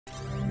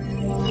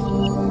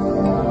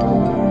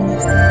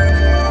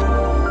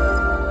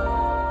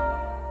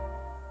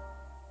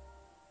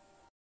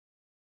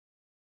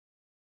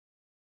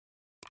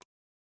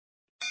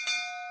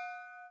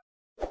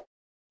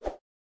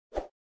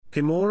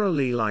Kimora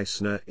Lee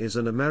Leissner is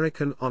an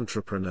American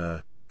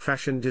entrepreneur,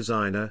 fashion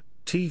designer,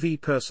 TV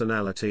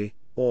personality,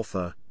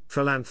 author,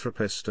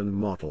 philanthropist and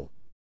model.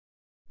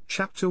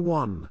 Chapter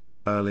 1,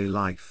 Early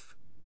Life.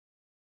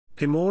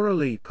 Kimora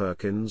Lee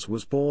Perkins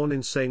was born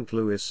in St.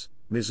 Louis,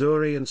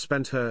 Missouri and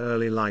spent her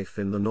early life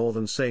in the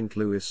northern St.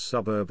 Louis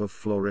suburb of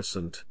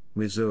Florissant,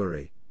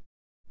 Missouri.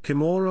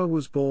 Kimora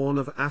was born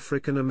of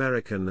African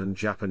American and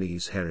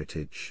Japanese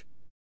heritage.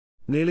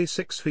 Nearly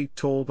 6 feet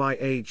tall by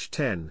age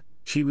 10,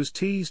 she was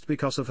teased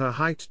because of her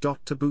height.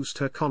 To boost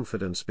her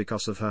confidence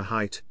because of her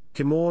height,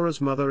 Kimora's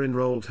mother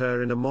enrolled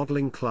her in a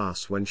modeling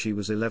class when she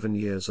was 11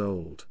 years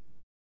old.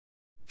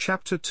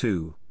 Chapter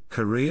 2,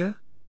 Career.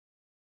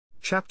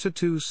 Chapter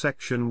 2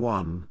 Section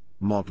 1,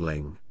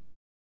 Modeling.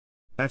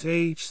 At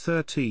age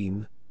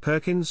 13,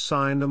 Perkins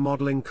signed a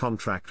modeling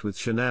contract with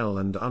Chanel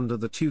and under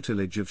the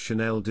tutelage of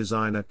Chanel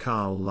designer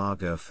Karl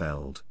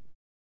Lagerfeld.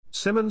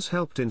 Simmons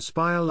helped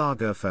inspire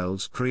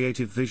Lagerfeld's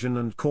creative vision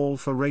and call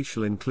for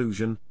racial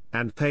inclusion,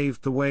 and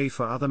paved the way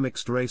for other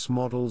mixed-race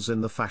models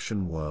in the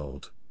fashion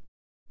world.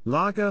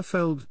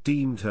 Lagerfeld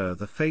deemed her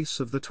the face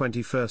of the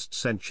 21st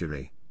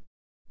century.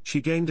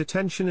 She gained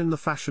attention in the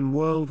fashion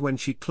world when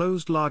she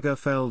closed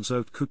Lagerfeld's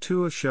haute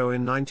couture show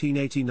in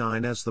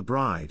 1989 as the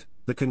bride,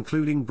 the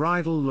concluding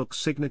bridal look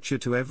signature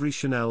to every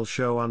Chanel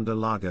show under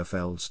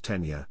Lagerfeld's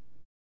tenure.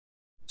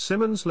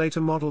 Simmons later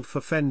modeled for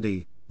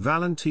Fendi,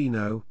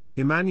 Valentino,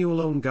 Emmanuel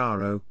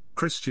Ungaro,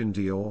 Christian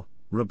Dior,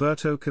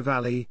 Roberto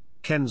Cavalli,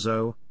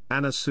 Kenzo,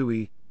 Anna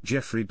Sui,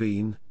 Jeffrey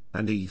Bean,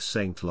 and Yves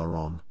Saint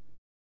Laurent.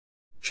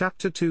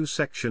 Chapter 2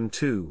 Section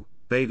 2,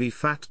 Baby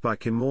Fat by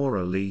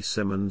Kimora Lee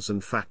Simmons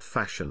and Fat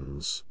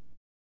Fashions.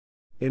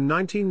 In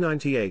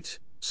 1998,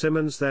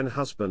 Simmons'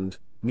 then-husband,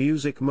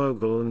 music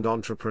mogul and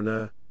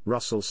entrepreneur,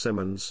 Russell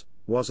Simmons,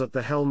 was at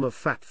the helm of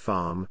Fat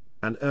Farm,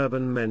 an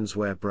urban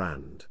menswear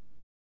brand.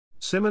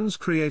 Simmons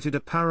created a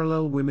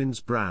parallel women's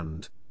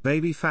brand,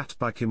 Baby Fat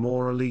by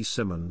Kimora Lee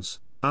Simmons,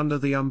 under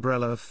the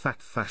umbrella of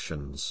Fat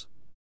Fashions.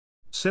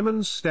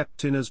 Simmons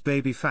stepped in as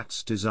Baby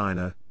Fat's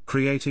designer,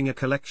 creating a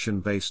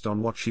collection based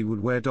on what she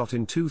would wear.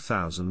 In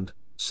 2000,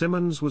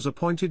 Simmons was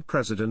appointed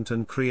president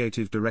and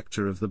creative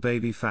director of the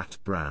Baby Fat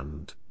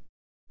brand.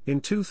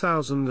 In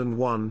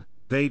 2001,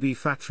 Baby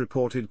Fat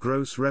reported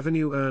gross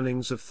revenue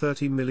earnings of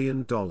 $30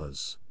 million.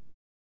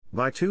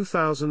 By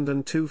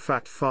 2002,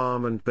 Fat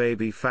Farm and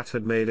Baby Fat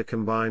had made a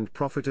combined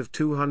profit of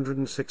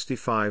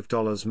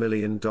 $265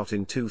 million.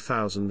 In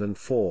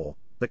 2004,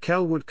 the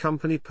Kellwood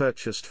Company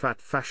purchased Fat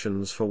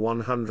Fashions for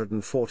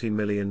 $140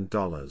 million.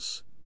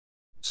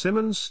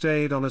 Simmons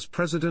stayed on as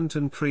president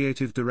and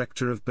creative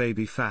director of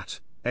Baby Fat,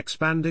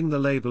 expanding the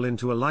label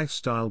into a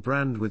lifestyle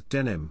brand with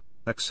denim,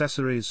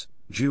 accessories,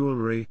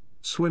 jewelry,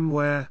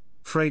 swimwear,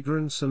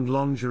 fragrance and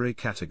lingerie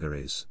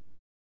categories.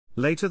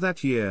 Later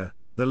that year,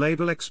 the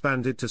label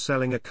expanded to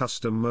selling a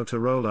custom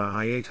Motorola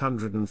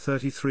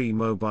i833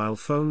 mobile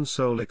phone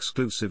sold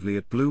exclusively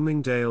at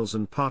Bloomingdale's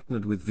and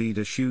partnered with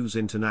Vida Shoes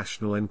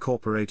International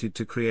Incorporated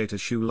to create a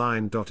shoe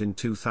line. In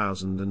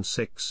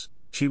 2006,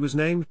 she was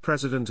named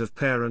president of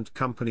parent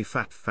company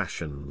Fat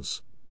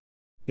Fashions.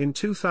 In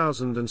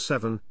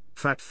 2007,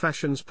 Fat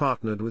Fashions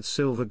partnered with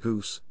Silver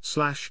Goose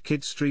 /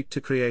 Kid Street to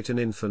create an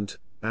infant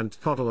and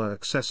toddler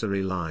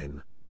accessory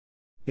line.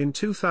 In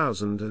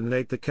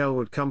 2008, the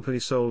Kellwood Company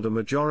sold a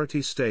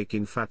majority stake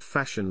in Fat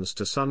Fashions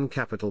to Sun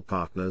Capital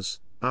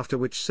Partners, after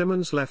which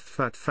Simmons left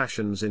Fat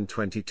Fashions in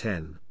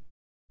 2010.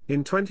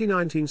 In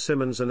 2019,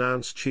 Simmons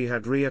announced she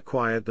had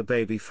reacquired the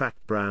Baby Fat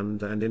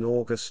brand, and in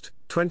August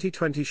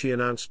 2020 she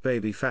announced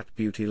Baby Fat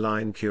Beauty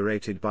line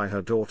curated by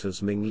her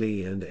daughters Ming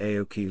Lee and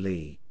Aoki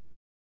Lee.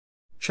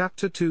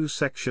 Chapter 2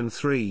 Section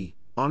 3,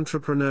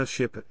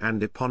 Entrepreneurship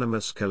and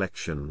Eponymous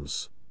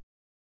Collections.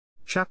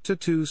 Chapter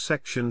 2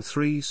 Section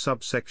 3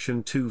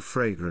 Subsection 2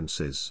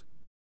 Fragrances.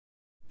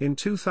 In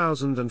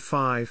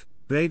 2005,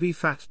 Baby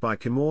Fat by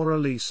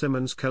Kimora Lee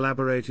Simmons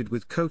collaborated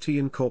with Coty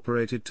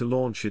Incorporated to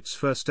launch its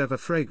first ever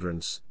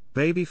fragrance,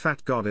 Baby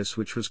Fat Goddess,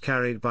 which was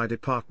carried by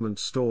department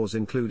stores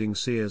including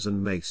Sears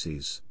and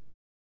Macy's.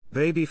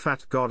 Baby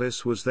Fat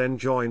Goddess was then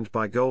joined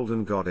by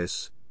Golden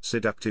Goddess,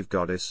 Seductive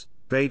Goddess,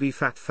 Baby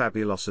Fat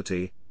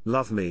Fabulosity,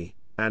 Love Me,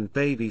 and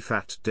Baby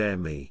Fat Dare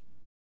Me.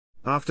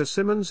 After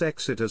Simmons'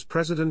 exit as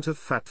president of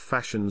Fat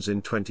Fashions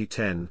in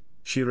 2010,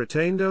 she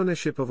retained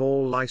ownership of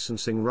all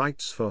licensing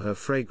rights for her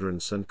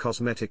fragrance and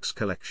cosmetics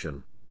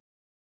collection.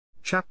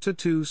 Chapter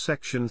 2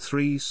 Section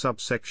 3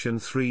 Subsection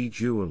 3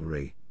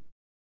 Jewelry.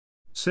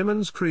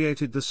 Simmons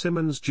created the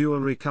Simmons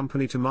Jewelry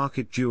Company to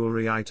market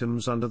jewelry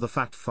items under the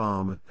Fat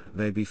Farm,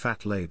 Baby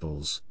Fat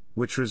labels,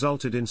 which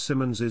resulted in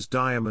Simmons's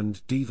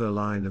Diamond Diva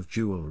line of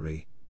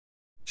jewelry.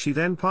 She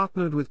then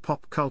partnered with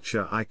pop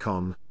culture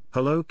icon,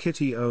 Hello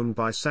Kitty, owned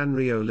by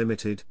Sanrio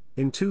Limited,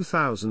 in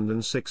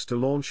 2006 to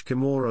launch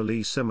Kimora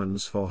Lee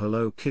Simmons for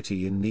Hello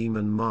Kitty in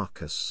Neiman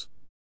Marcus.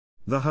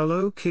 The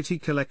Hello Kitty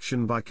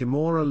collection by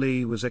Kimora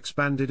Lee was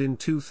expanded in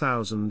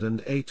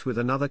 2008 with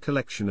another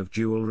collection of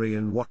jewelry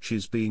and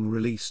watches being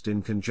released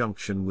in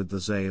conjunction with the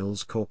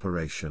Zales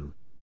Corporation.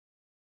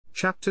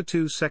 Chapter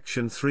 2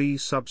 Section 3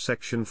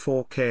 Subsection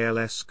 4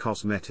 KLS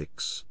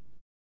Cosmetics.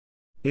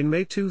 In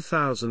May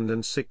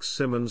 2006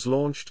 Simmons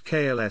launched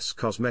KLS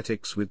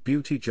Cosmetics with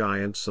beauty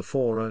giant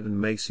Sephora and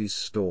Macy's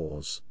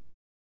stores.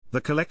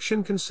 The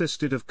collection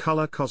consisted of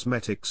color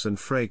cosmetics and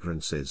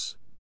fragrances.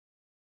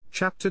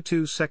 Chapter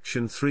 2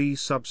 Section 3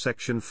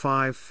 Subsection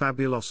 5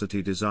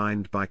 Fabulosity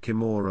designed by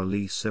Kimora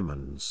Lee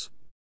Simmons.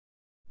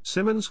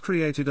 Simmons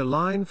created a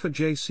line for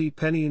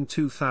JCPenney in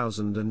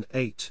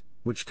 2008,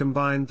 which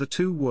combined the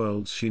two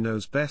worlds she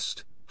knows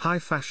best, high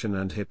fashion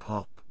and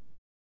hip-hop.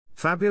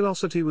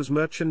 Fabulosity was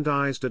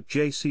merchandised at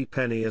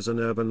JCPenney as an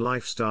urban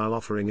lifestyle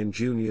offering in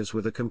juniors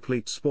with a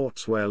complete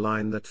sportswear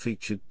line that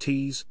featured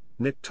tees,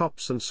 knit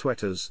tops and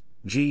sweaters,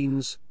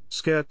 jeans,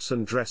 skirts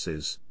and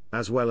dresses,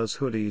 as well as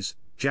hoodies,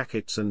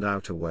 jackets and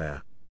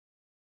outerwear.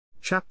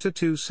 Chapter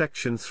 2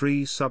 Section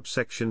 3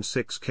 Subsection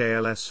 6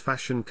 KLS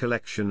Fashion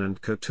Collection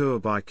and Couture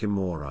by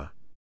Kimora.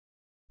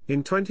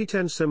 In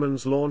 2010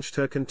 Simmons launched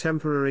her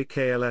contemporary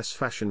KLS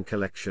fashion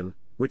collection,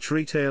 which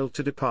retailed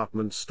to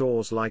department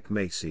stores like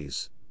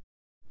Macy's.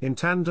 In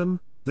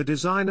tandem, the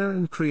designer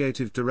and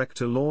creative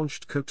director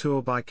launched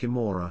Couture by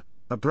Kimora,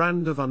 a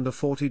brand of under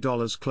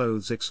 $40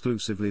 clothes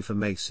exclusively for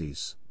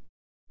Macy's.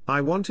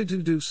 I wanted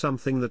to do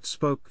something that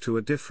spoke to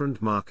a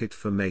different market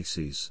for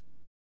Macy's.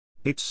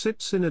 It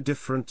sits in a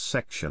different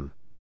section.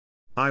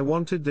 I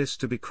wanted this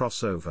to be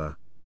crossover.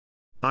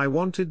 I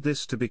wanted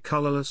this to be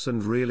colorless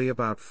and really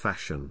about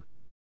fashion.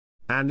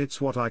 And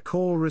it's what I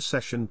call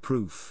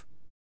recession-proof.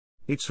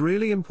 It's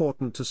really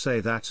important to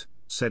say that,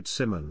 said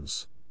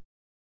Simmons.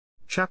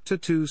 Chapter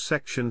 2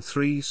 Section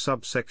 3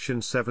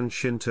 Subsection 7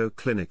 Shinto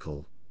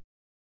Clinical.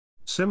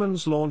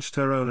 Simmons launched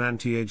her own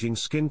anti-aging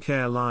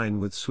skincare line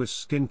with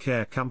Swiss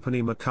skincare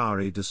company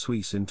Macari de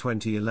Suisse in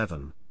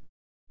 2011.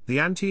 The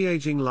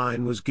anti-aging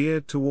line was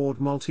geared toward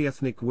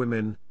multi-ethnic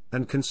women,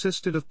 and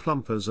consisted of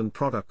plumpers and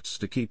products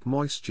to keep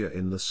moisture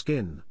in the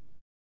skin.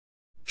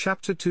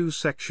 Chapter 2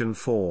 Section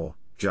 4,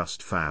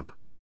 Just Fab.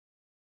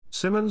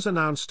 Simmons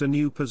announced a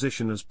new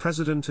position as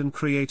president and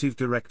creative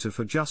director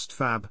for Just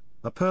Fab,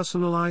 a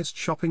personalized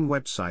shopping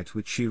website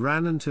which she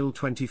ran until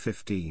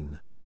 2015.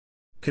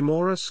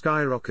 Kimora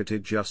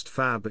skyrocketed Just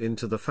Fab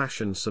into the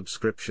fashion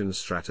subscription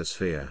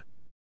stratosphere.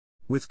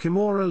 With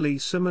Kimora Lee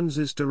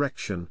Simmons's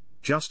direction,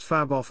 Just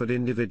Fab offered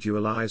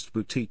individualized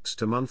boutiques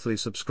to monthly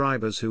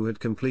subscribers who had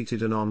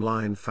completed an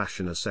online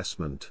fashion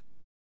assessment.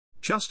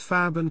 Just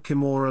Fab and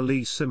Kimora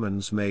Lee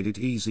Simmons made it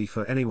easy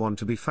for anyone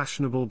to be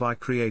fashionable by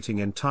creating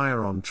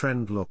entire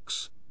on-trend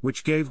looks,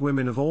 which gave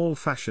women of all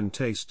fashion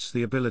tastes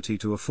the ability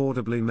to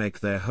affordably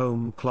make their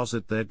home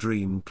closet their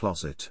dream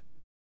closet.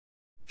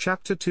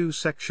 Chapter 2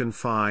 Section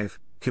 5,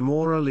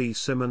 Kimora Lee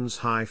Simmons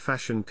High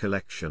Fashion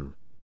Collection.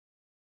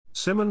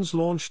 Simmons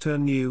launched her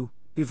new,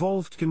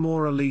 evolved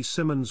Kimora Lee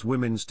Simmons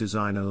women's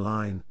designer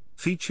line,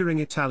 featuring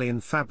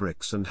Italian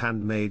fabrics and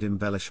handmade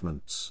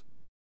embellishments.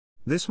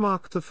 This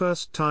marked the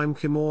first time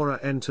Kimora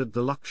entered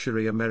the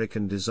luxury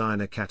American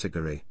designer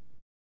category.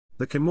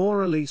 The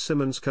Kimora Lee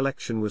Simmons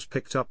collection was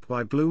picked up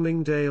by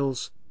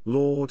Bloomingdale's,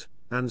 Lord,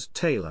 and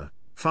Taylor,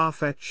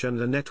 Farfetch and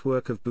a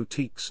network of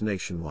boutiques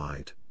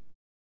nationwide.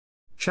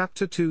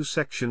 Chapter 2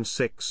 Section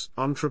 6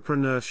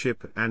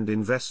 Entrepreneurship and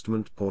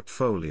Investment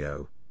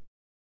Portfolio.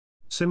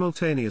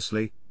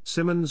 Simultaneously,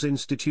 Simmons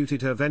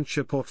instituted her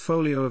venture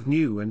portfolio of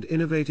new and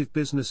innovative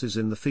businesses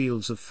in the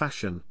fields of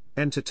fashion,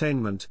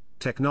 entertainment,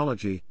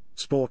 technology,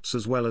 sports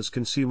as well as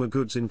consumer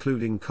goods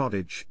including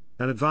cottage,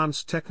 an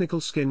advanced technical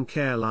skin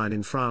care line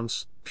in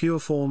France,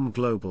 Pureform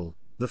Global,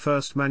 the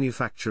first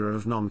manufacturer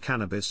of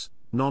non-cannabis,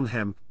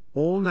 non-hemp,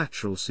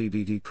 all-natural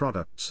CBD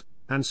products,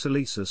 and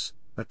Silicis,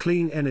 a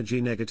clean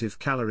energy negative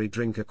calorie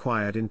drink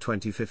acquired in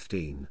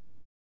 2015.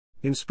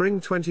 In spring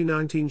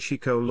 2019 she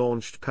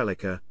co-launched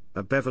Pelica,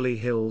 a Beverly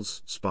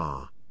Hills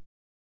spa.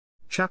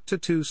 Chapter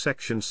 2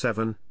 Section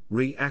 7,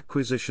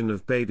 Reacquisition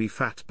of Baby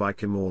Fat by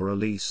Kimora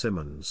Lee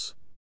Simmons.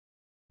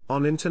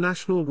 On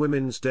International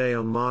Women's Day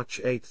on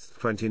March 8,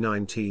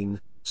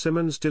 2019,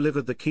 Simmons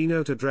delivered the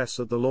keynote address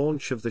at the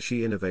launch of the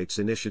She Innovates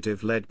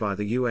initiative led by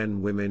the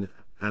UN Women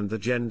and the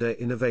Gender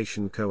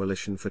Innovation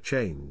Coalition for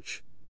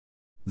Change.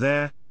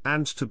 There,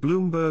 and to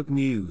Bloomberg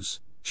News,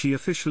 she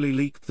officially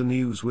leaked the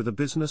news with a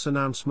business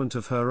announcement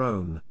of her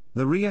own,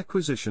 the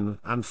reacquisition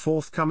and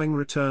forthcoming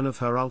return of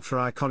her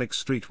ultra-iconic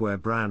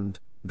streetwear brand,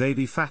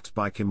 Baby Fat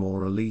by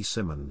Kimora Lee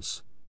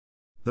Simmons.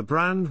 The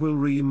brand will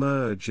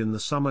re-emerge in the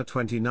summer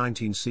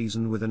 2019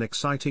 season with an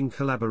exciting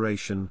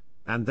collaboration,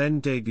 and then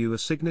debut a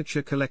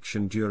signature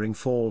collection during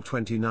fall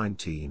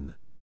 2019.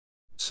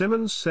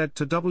 Simmons said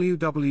to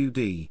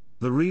WWD,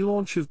 the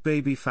relaunch of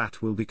Baby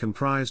Fat will be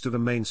comprised of a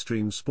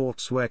mainstream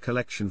sportswear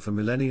collection for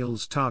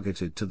millennials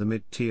targeted to the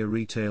mid-tier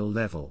retail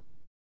level.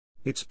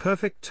 It's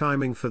perfect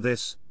timing for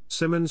this,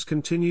 Simmons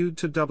continued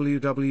to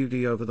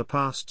WWD. Over the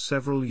past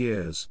several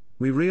years,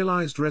 we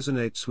realized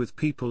resonates with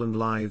people and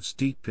lives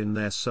deep in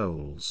their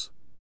souls.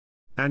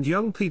 And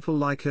young people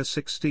like her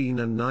 16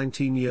 and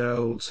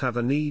 19-year-olds have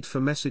a need for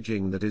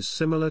messaging that is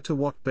similar to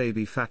what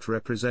Baby Fat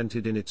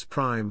represented in its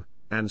prime,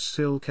 and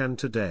still can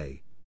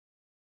today.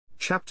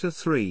 Chapter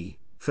 3,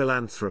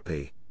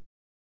 Philanthropy.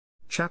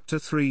 Chapter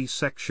 3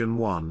 Section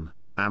 1,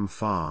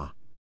 AMFAR.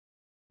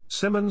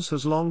 Simmons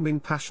has long been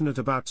passionate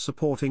about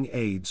supporting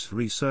AIDS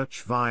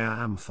research via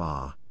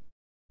AMFAR.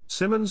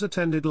 Simmons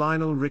attended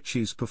Lionel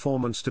Richie's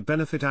performance to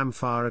benefit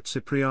AMFAR at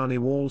Cipriani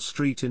Wall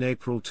Street in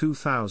April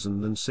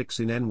 2006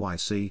 in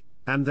NYC,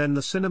 and then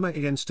the Cinema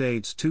Against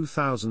AIDS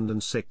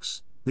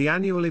 2006, the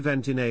annual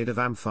event in aid of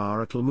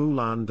AMFAR at Le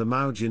Moulin de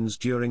Mougins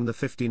during the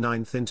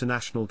 59th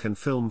International Cannes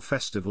Film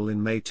Festival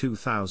in May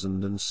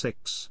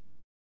 2006.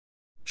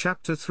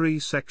 Chapter 3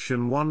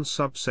 Section 1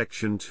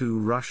 Subsection 2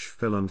 Rush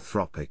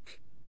Philanthropic.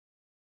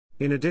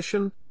 In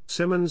addition,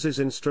 Simmons is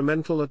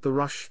instrumental at the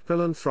Rush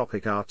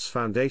Philanthropic Arts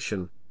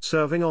Foundation,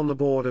 serving on the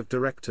board of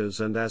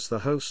directors and as the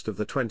host of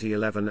the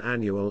 2011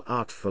 annual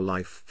Art for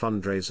Life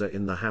fundraiser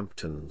in the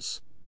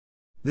Hamptons.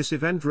 This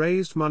event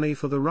raised money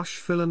for the Rush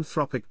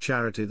Philanthropic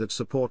charity that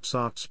supports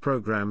arts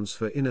programs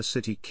for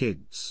inner-city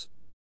kids.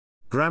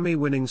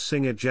 Grammy-winning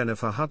singer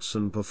Jennifer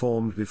Hudson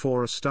performed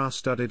before a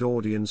star-studded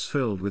audience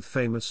filled with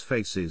famous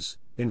faces,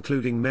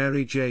 including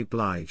Mary J.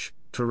 Blige,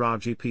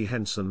 Taraji P.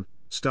 Henson,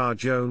 Star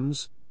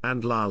Jones,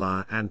 and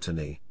Lala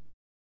Anthony.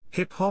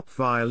 Hip-hop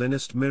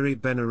violinist Miri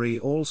Benarie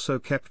also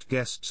kept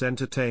guests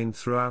entertained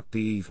throughout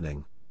the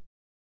evening.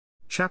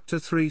 Chapter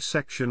 3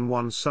 Section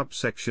 1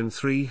 Subsection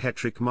 3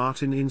 Hetrick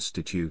Martin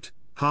Institute,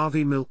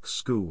 Harvey Milk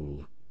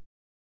School.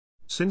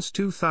 Since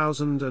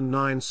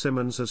 2009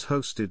 Simmons has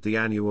hosted the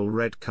annual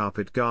Red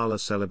Carpet Gala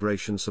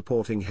celebration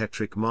supporting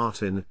Hetrick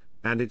Martin,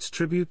 and its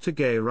tribute to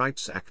gay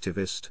rights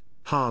activist,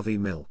 Harvey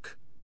Milk.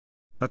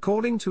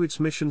 According to its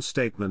mission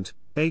statement,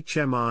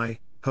 HMI,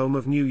 home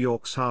of New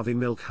York's Harvey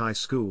Milk High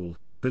School,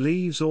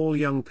 believes all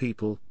young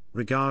people,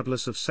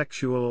 regardless of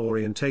sexual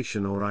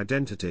orientation or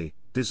identity,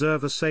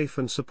 deserve a safe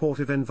and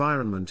supportive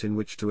environment in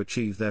which to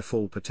achieve their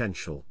full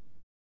potential.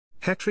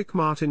 Hetrick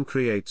Martin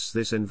creates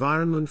this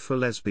environment for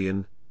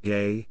lesbian,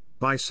 gay,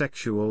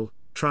 bisexual,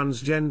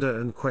 transgender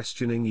and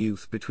questioning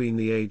youth between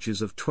the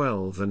ages of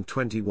 12 and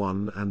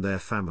 21 and their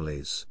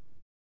families.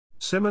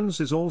 Simmons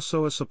is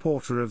also a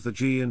supporter of the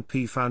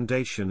G&P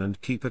Foundation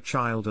and Keep a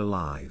Child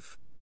Alive.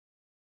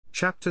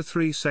 Chapter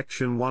 3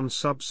 Section 1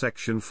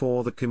 Subsection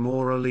 4 The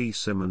Kimora Lee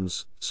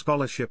Simmons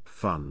Scholarship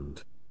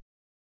Fund.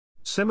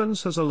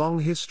 Simmons has a long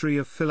history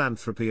of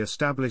philanthropy,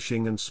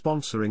 establishing and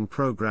sponsoring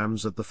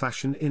programs at the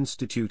Fashion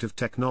Institute of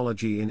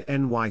Technology in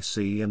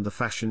NYC and the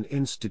Fashion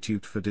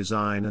Institute for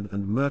Design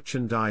and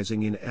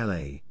Merchandising in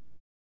LA.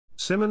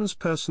 Simmons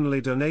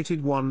personally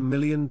donated $1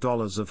 million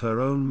of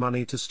her own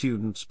money to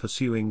students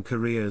pursuing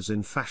careers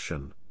in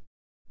fashion.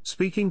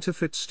 Speaking to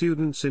FIT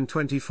students in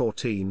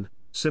 2014,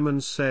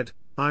 Simmons said,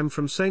 "I'm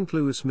from St.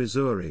 Louis,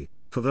 Missouri,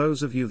 for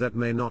those of you that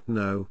may not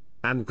know,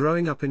 and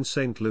growing up in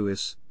St.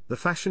 Louis, the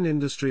fashion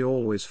industry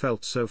always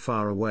felt so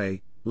far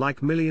away,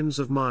 like millions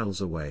of miles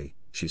away,"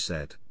 she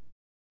said.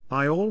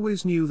 "I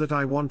always knew that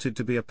I wanted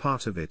to be a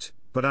part of it,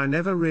 but I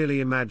never really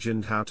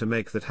imagined how to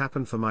make that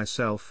happen for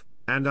myself,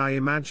 and I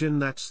imagine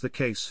that's the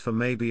case for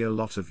maybe a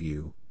lot of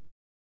you."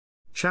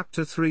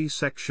 Chapter 3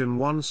 Section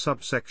 1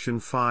 Subsection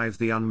 5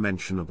 The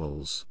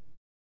Unmentionables.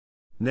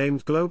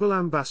 Named Global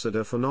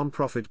Ambassador for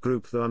nonprofit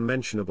group The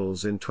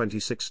Unmentionables in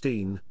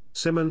 2016,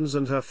 Simmons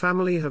and her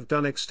family have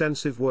done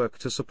extensive work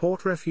to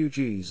support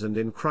refugees and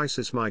in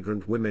crisis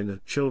migrant women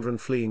and children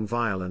fleeing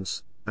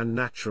violence and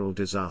natural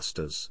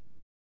disasters.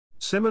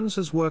 Simmons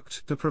has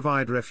worked to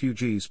provide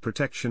refugees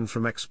protection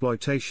from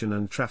exploitation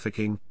and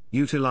trafficking,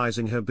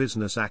 utilizing her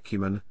business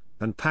acumen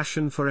and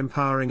passion for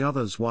empowering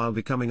others while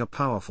becoming a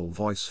powerful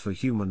voice for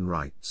human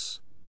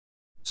rights.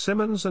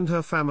 Simmons and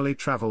her family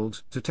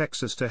traveled to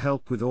Texas to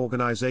help with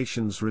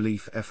organization's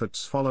relief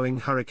efforts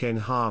following Hurricane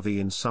Harvey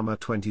in summer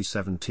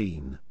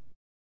 2017.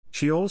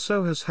 She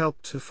also has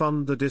helped to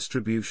fund the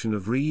distribution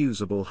of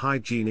reusable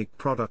hygienic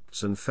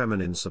products and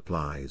feminine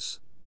supplies.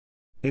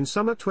 In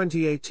summer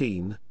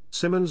 2018,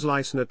 Simmons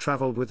Leissner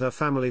traveled with her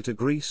family to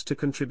Greece to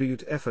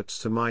contribute efforts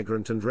to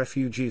migrant and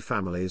refugee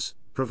families,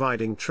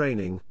 providing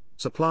training,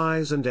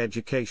 supplies and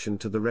education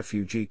to the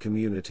refugee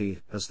community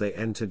as they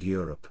entered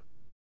Europe.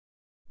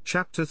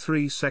 Chapter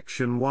 3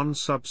 Section 1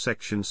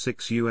 Subsection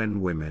 6 UN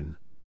Women.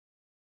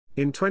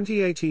 In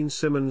 2018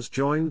 Simmons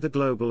joined the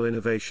Global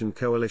Innovation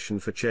Coalition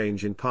for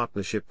Change in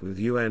partnership with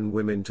UN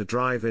Women to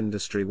drive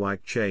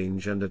industry-wide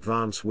change and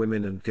advance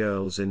women and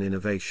girls in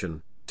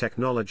innovation,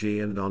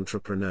 technology and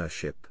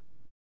entrepreneurship.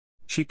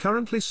 She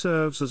currently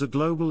serves as a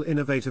global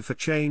innovator for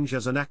change,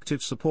 as an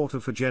active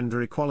supporter for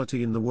gender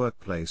equality in the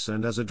workplace,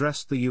 and has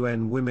addressed the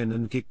UN Women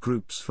and GIG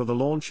groups for the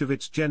launch of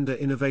its Gender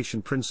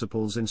Innovation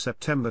Principles in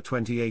September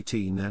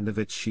 2018 and of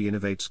its She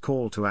Innovates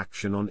call to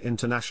action on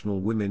International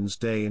Women's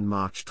Day in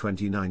March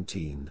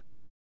 2019.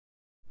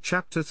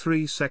 Chapter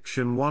 3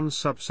 Section 1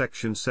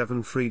 Subsection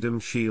 7 Freedom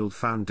Shield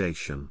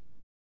Foundation.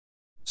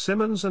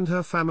 Simmons and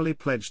her family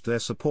pledged their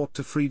support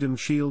to Freedom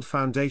Shield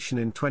Foundation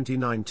in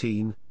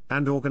 2019,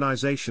 an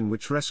organization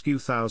which rescue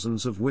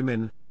thousands of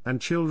women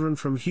and children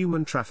from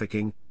human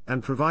trafficking,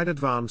 and provide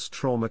advanced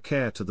trauma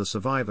care to the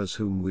survivors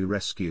whom we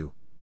rescue.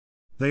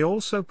 They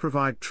also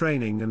provide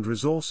training and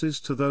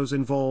resources to those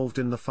involved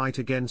in the fight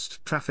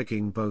against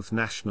trafficking both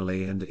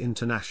nationally and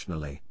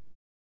internationally.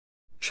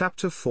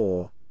 Chapter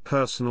 4,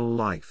 Personal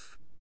Life.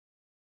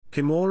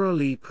 Kimora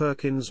Lee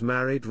Perkins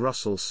married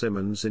Russell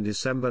Simmons in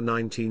December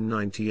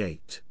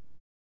 1998.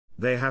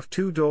 They have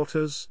two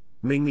daughters,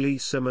 Ming Lee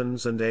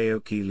Simmons and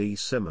Aoki Lee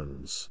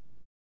Simmons.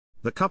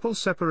 The couple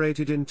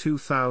separated in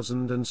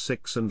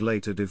 2006 and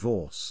later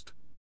divorced.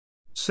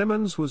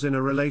 Simmons was in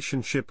a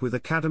relationship with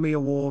Academy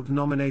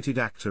Award-nominated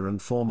actor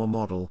and former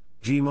model,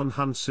 Jimon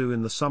Hunsu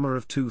in the summer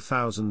of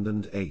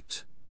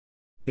 2008.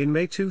 In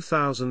May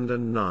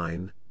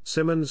 2009,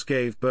 Simmons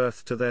gave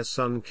birth to their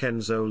son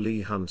Kenzo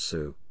Lee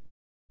Hunsu.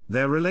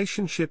 Their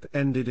relationship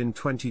ended in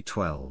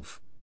 2012.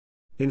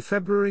 In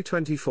February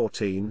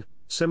 2014,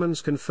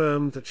 Simmons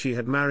confirmed that she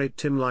had married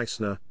Tim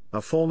Leissner,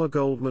 a former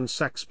Goldman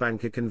Sachs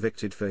banker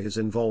convicted for his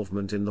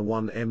involvement in the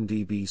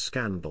 1MDB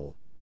scandal.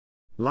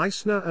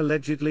 Leissner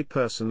allegedly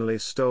personally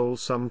stole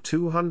some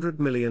 $200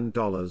 million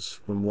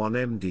from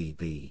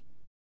 1MDB.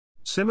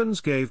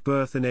 Simmons gave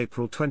birth in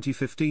April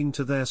 2015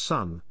 to their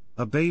son,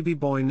 a baby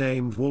boy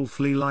named Wolf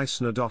Lee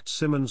Leissner.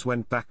 Simmons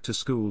went back to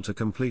school to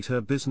complete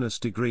her business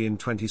degree in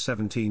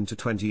 2017 to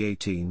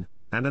 2018,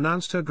 and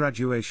announced her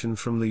graduation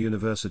from the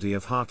University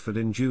of Hartford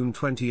in June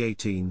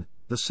 2018,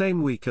 the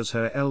same week as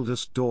her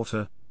eldest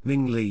daughter,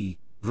 Ming Lee,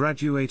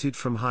 graduated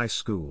from high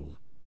school.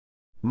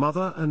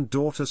 Mother and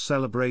daughter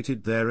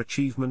celebrated their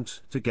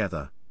achievement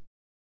together.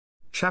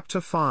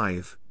 Chapter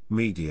 5,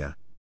 Media.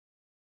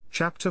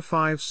 Chapter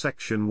 5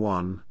 Section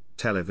 1,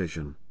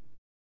 Television.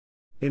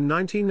 In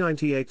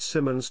 1998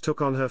 Simmons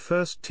took on her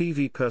first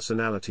TV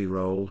personality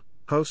role,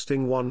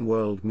 hosting One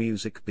World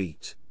Music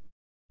Beat.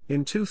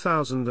 In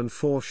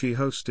 2004 she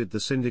hosted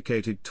the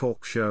syndicated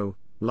talk show,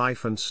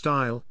 Life and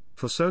Style,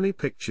 for Sony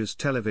Pictures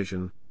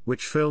Television,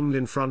 which filmed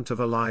in front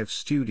of a live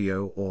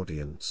studio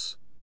audience.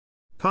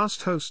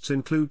 Past hosts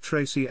include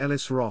Tracy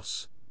Ellis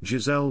Ross,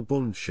 Giselle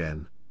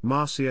Bundchen,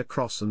 Marcia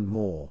Cross and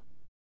more.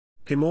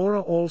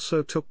 Kimora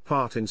also took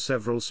part in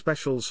several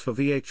specials for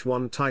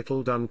VH1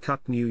 titled Uncut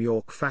New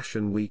York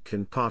Fashion Week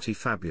and Party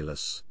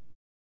Fabulous.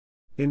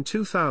 In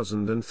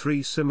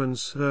 2003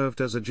 Simmons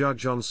served as a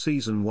judge on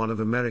Season 1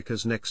 of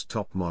America's Next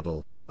Top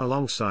Model,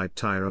 alongside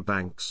Tyra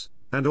Banks,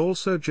 and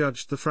also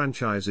judged the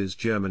franchise's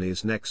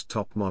Germany's Next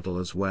Top Model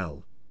as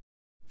well.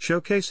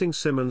 Showcasing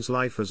Simmons'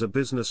 life as a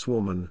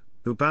businesswoman,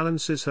 who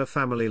balances her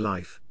family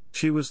life,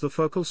 she was the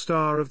focal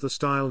star of the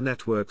Style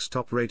Network's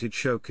top-rated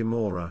show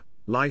Kimora,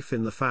 Life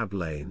in the Fab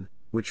Lane,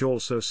 which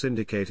also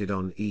syndicated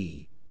on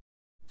E!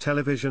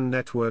 Television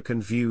Network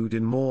and viewed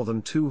in more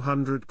than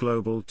 200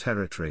 global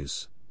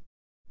territories.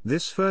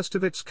 This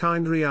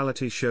first-of-its-kind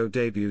reality show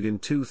debuted in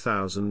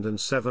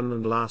 2007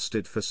 and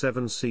lasted for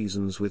 7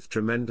 seasons with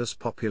tremendous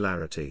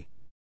popularity.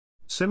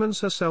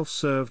 Simmons herself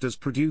served as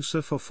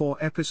producer for 4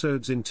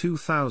 episodes in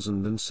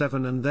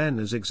 2007 and then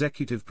as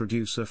executive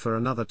producer for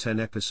another 10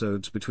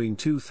 episodes between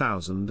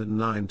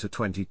 2009 to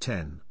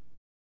 2010.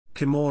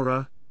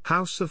 Kimora,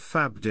 House of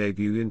Fab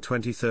debuted in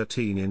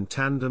 2013 in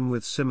tandem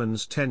with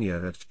Simmons'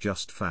 tenure at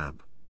Just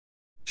Fab.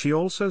 She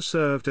also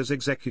served as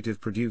executive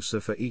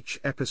producer for each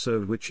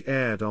episode which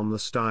aired on the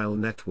Style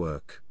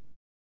Network.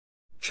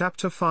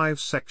 Chapter 5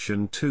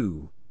 Section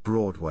 2,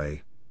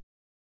 Broadway.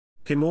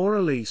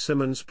 Kimora Lee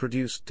Simmons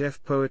produced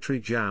Def Poetry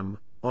Jam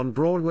on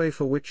Broadway,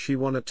 for which she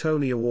won a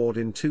Tony Award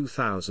in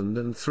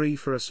 2003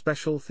 for a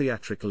special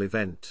theatrical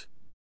event.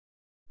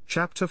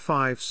 Chapter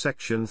 5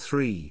 Section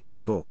 3,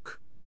 Book.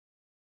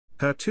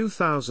 Her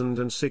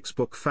 2006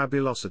 book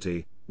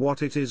Fabulosity,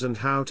 What It Is and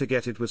How to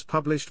Get It was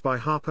published by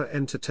Harper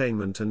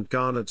Entertainment and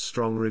garnered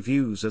strong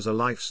reviews as a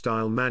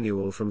lifestyle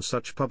manual from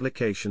such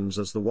publications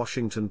as The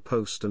Washington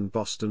Post and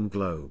Boston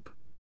Globe.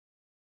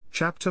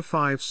 Chapter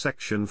 5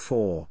 Section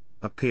 4,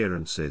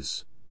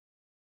 Appearances.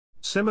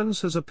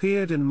 Simmons has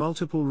appeared in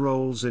multiple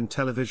roles in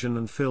television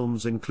and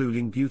films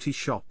including Beauty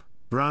Shop,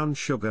 Brown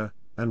Sugar,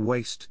 and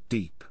Waist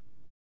Deep.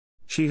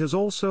 She has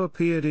also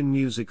appeared in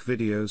music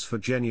videos for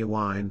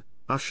Genuine,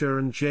 Usher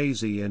and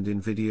Jay-Z and in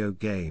video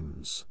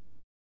games.